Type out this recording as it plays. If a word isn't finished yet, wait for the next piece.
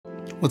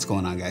What's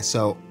going on, guys?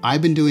 So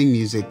I've been doing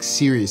music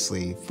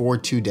seriously for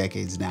 2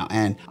 decades now,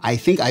 and I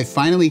think I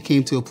finally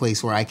came to a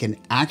place where I can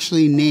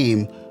actually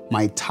name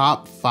my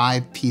top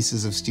 5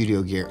 pieces of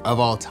studio gear of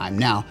all time.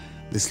 Now,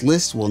 this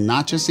list will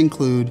not just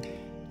include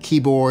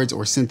keyboards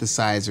or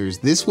synthesizers.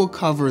 This will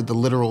cover the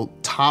literal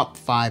top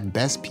 5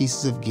 best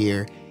pieces of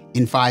gear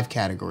in 5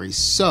 categories.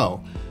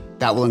 So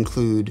that will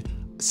include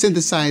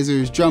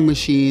synthesizers, drum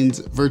machines,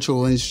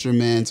 virtual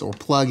instruments or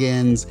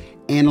plugins,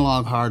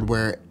 analog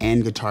hardware,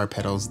 and guitar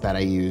pedals that I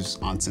use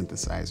on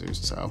synthesizers.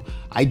 So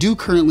I do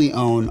currently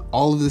own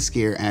all of this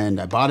gear and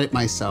I bought it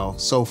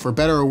myself. So for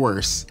better or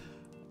worse,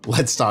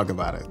 let's talk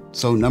about it.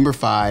 So number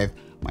 5,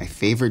 my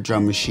favorite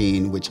drum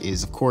machine, which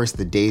is of course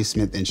the Dave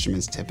Smith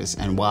Instruments Tempest.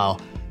 And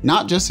while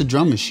not just a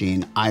drum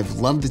machine, I've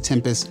loved the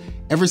Tempest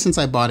ever since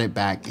I bought it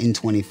back in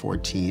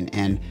 2014.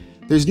 And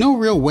there's no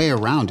real way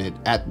around it.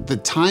 At the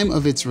time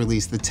of its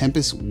release, the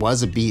Tempest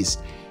was a beast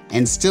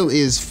and still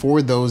is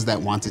for those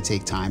that want to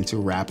take time to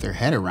wrap their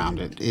head around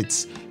it.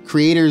 Its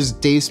creators,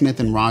 Dave Smith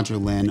and Roger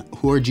Lynn,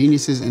 who are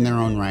geniuses in their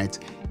own right,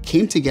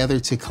 came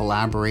together to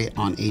collaborate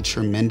on a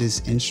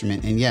tremendous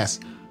instrument. And yes,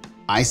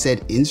 I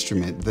said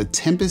instrument. The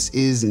Tempest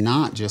is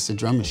not just a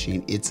drum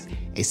machine. It's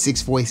a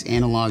 6-voice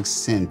analog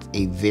synth,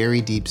 a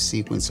very deep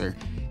sequencer.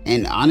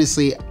 And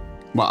honestly,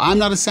 while I'm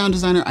not a sound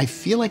designer, I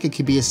feel like it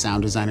could be a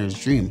sound designer's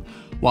dream.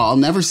 While I'll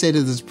never say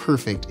that it's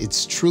perfect,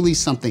 it's truly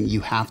something you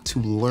have to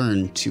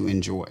learn to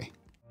enjoy.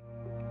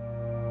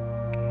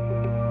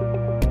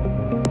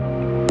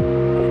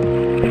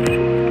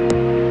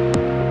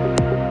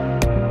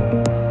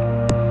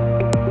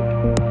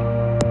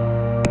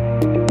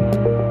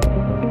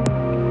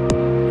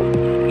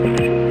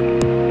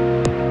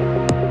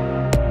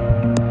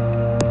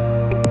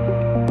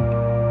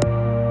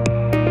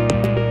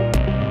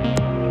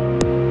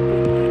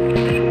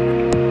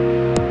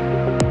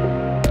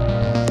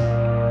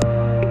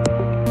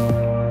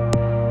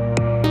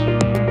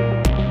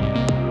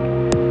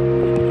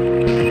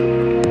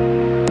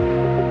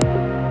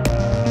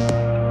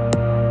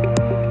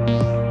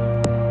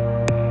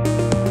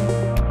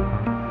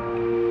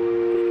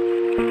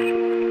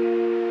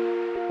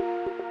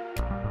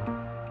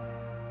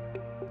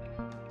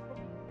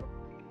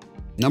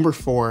 Number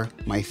 4,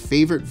 my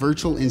favorite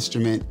virtual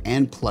instrument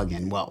and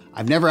plugin. Well,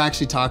 I've never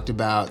actually talked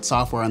about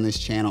software on this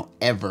channel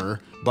ever,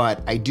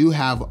 but I do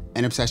have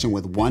an obsession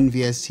with one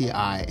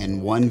VSTi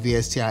and one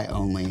VSTi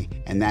only,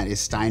 and that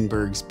is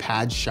Steinberg's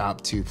Pad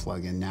Shop 2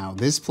 plugin. Now,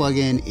 this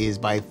plugin is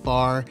by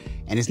far,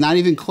 and it's not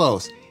even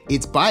close,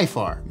 it's by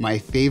far my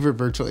favorite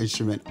virtual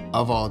instrument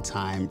of all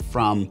time,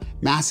 from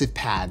massive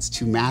pads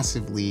to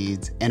massive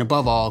leads, and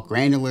above all,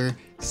 granular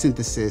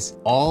synthesis,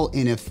 all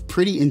in a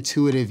pretty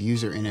intuitive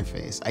user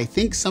interface. I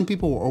think some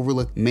people will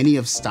overlook many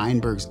of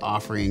Steinberg's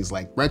offerings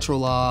like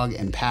Retrolog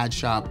and Pad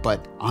Shop,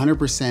 but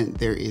 100%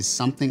 there is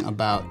something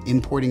about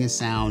importing a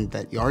sound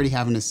that you already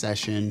have in a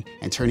session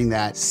and turning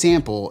that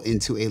sample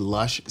into a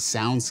lush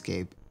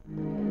soundscape.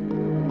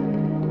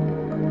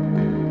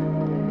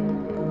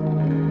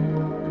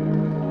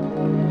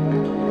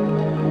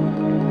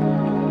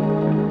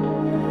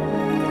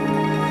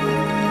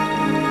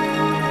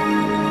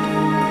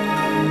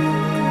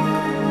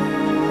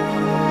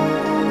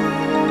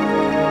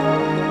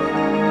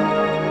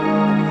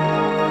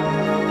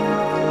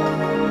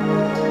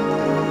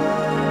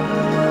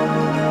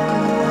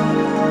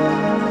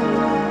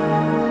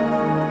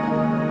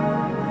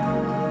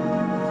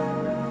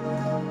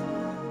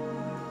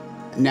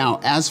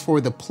 Now, as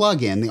for the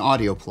plugin, the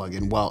audio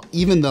plugin, well,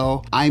 even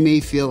though I may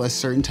feel a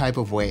certain type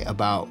of way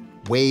about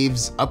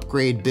Wave's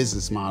upgrade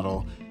business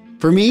model,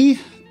 for me,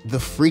 the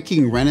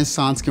freaking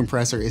Renaissance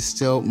compressor is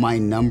still my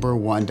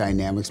 #1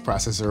 dynamics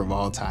processor of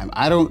all time.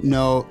 I don't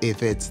know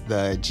if it's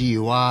the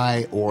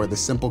GUI or the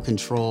simple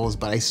controls,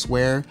 but I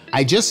swear,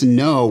 I just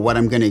know what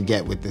I'm gonna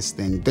get with this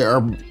thing. There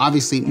are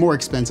obviously more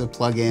expensive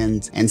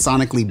plugins and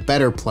sonically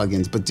better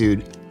plugins, but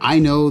dude, I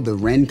know the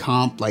Ren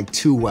comp like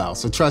too well.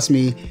 So trust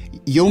me,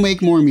 you'll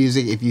make more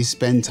music if you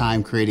spend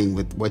time creating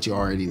with what you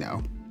already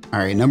know. All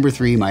right, number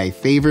 3, my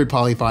favorite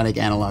polyphonic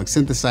analog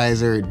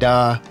synthesizer,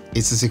 duh,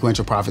 it's the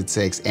Sequential Prophet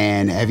 6.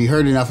 And have you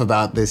heard enough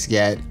about this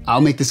yet?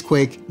 I'll make this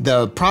quick.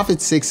 The Prophet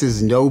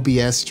 6's no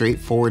BS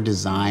straightforward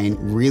design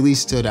really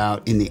stood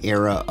out in the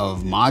era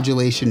of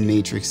modulation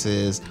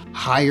matrices,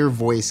 higher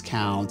voice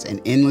counts,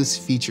 and endless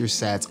feature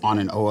sets on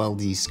an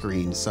OLED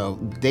screen. So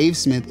Dave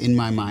Smith, in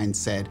my mind,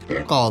 said,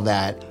 "Fuck all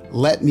that.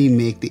 Let me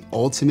make the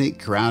ultimate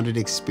grounded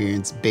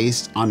experience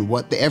based on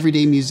what the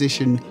everyday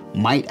musician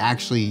might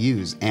actually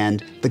use."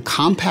 And the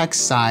compact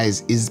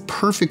size is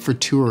perfect for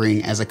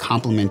touring as a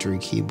complementary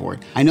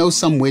keyboard. I know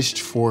some wished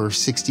for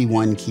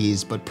 61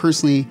 keys, but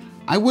personally,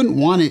 I wouldn't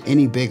want it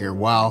any bigger.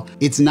 While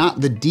it's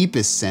not the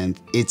deepest synth,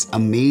 it's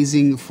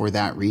amazing for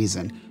that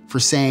reason. For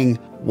saying,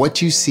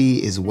 what you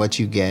see is what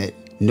you get,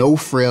 no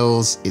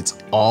frills, it's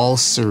all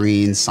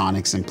serene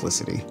sonic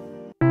simplicity.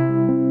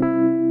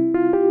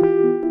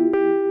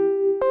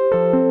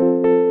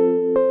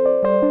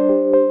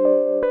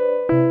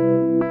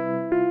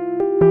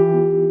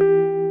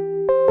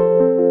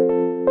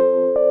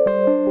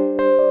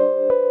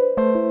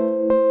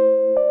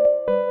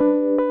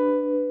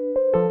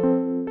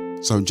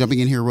 So jumping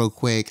in here real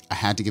quick, I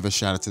had to give a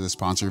shout out to the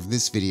sponsor of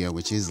this video,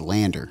 which is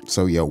Lander.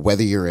 So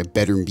whether you're a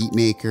bedroom beat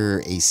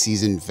maker, a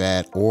seasoned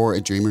vet, or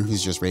a dreamer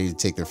who's just ready to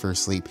take their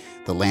first sleep,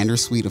 the Lander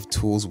suite of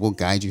tools will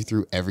guide you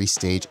through every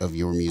stage of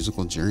your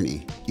musical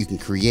journey. You can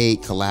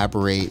create,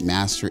 collaborate,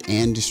 master,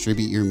 and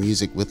distribute your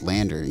music with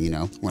Lander.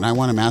 When I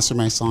want to master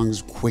my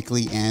songs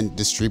quickly and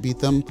distribute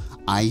them,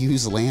 I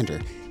use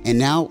Lander. And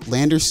now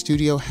Lander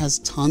Studio has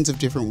tons of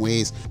different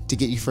ways to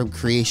get you from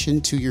creation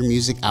to your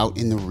music out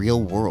in the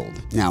real world.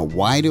 Now,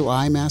 why do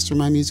I master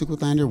my music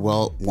with Lander?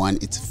 Well, one,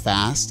 it's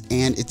fast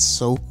and it's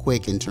so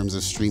quick in terms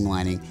of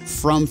streamlining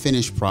from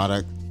finished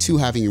product to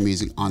having your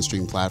music on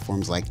stream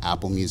platforms like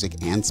Apple Music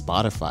and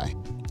Spotify.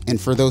 And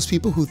for those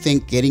people who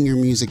think getting your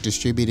music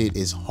distributed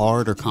is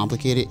hard or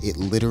complicated, it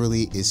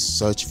literally is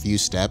such few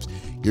steps.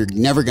 You're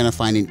never gonna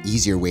find an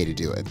easier way to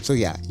do it. So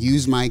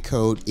use my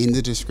code in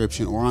the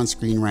description or on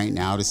screen right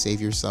now to save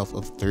yourself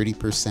of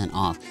 30%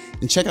 off.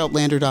 And check out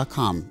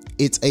lander.com.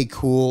 It's a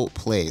cool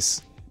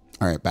place.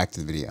 All right, back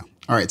to the video.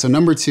 All right, so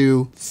number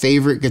 2,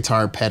 favorite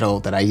guitar pedal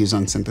that I use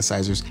on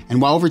synthesizers.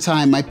 And while over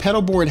time, my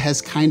pedal board has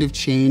kind of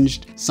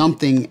changed,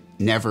 something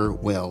never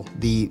will.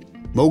 The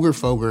Moger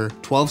Foger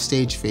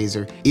 12-stage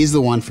phaser is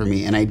the one for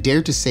me, and I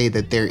dare to say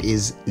that there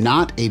is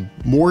not a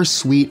more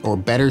sweet or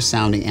better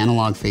sounding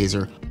analog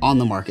phaser on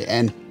the market,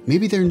 and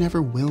maybe there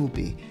never will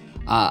be.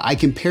 I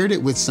compared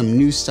it with some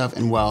new stuff,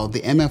 and well,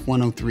 the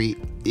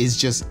MF-103 is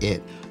just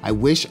it. I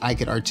wish I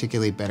could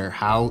articulate better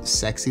how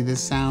sexy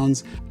this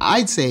sounds.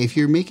 I'd say if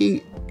you're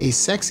making a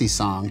sexy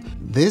song,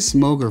 this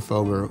Moger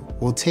Foger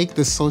will take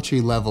the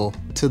sultry level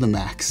to the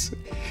max.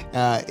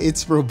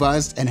 It's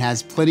robust and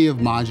has plenty of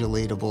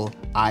modulatable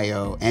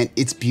I/O, and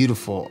it's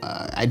beautiful.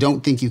 I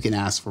don't think you can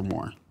ask for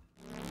more.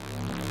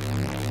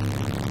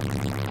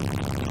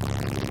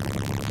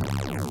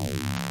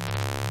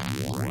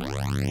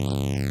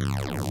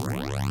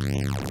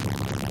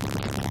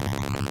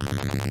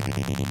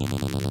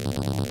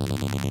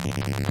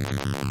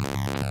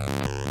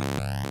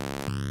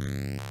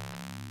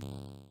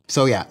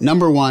 So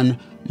number 1,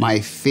 my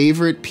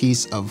favorite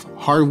piece of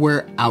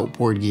hardware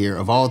outboard gear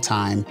of all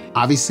time.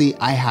 Obviously,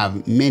 I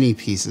have many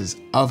pieces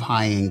of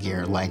high-end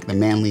gear like the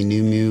Manley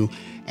Numu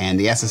and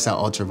the SSL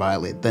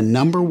Ultraviolet. The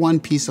number 1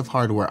 piece of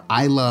hardware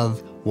I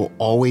love will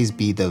always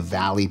be the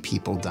Valley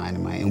People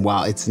Dynamite. And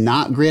while it's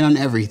not great on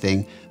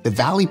everything, the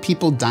Valley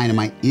People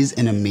Dynamite is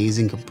an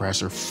amazing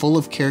compressor full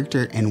of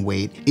character and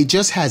weight. It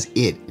just has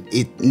it.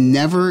 It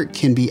never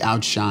can be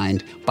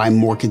outshined by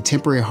more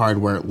contemporary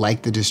hardware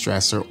like the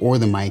Distressor or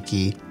the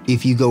Mikey.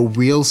 If you go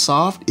real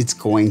soft, it's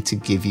going to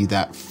give you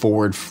that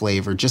forward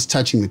flavor, just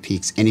touching the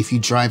peaks. And if you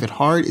drive it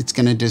hard, it's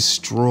gonna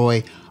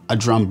destroy a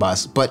drum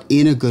bus, but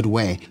in a good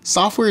way.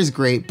 Software is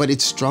great, but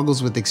it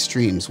struggles with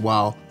extremes.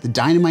 While the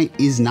Dynamite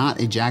is not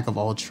a jack of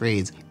all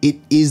trades, it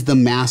is the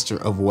master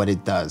of what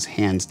it does,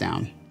 hands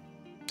down.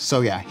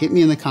 So hit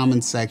me in the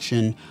comments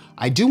section.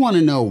 I do want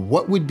to know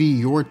what would be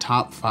your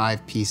top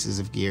 5 pieces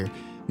of gear,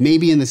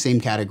 maybe in the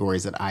same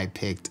categories that I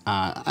picked.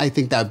 I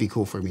think that would be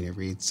cool for me to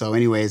read. So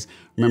anyways,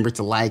 remember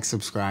to like,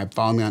 subscribe,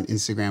 follow me on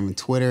Instagram and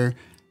Twitter.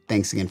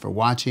 Thanks again for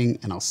watching,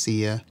 and I'll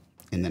see you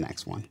in the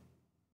next one.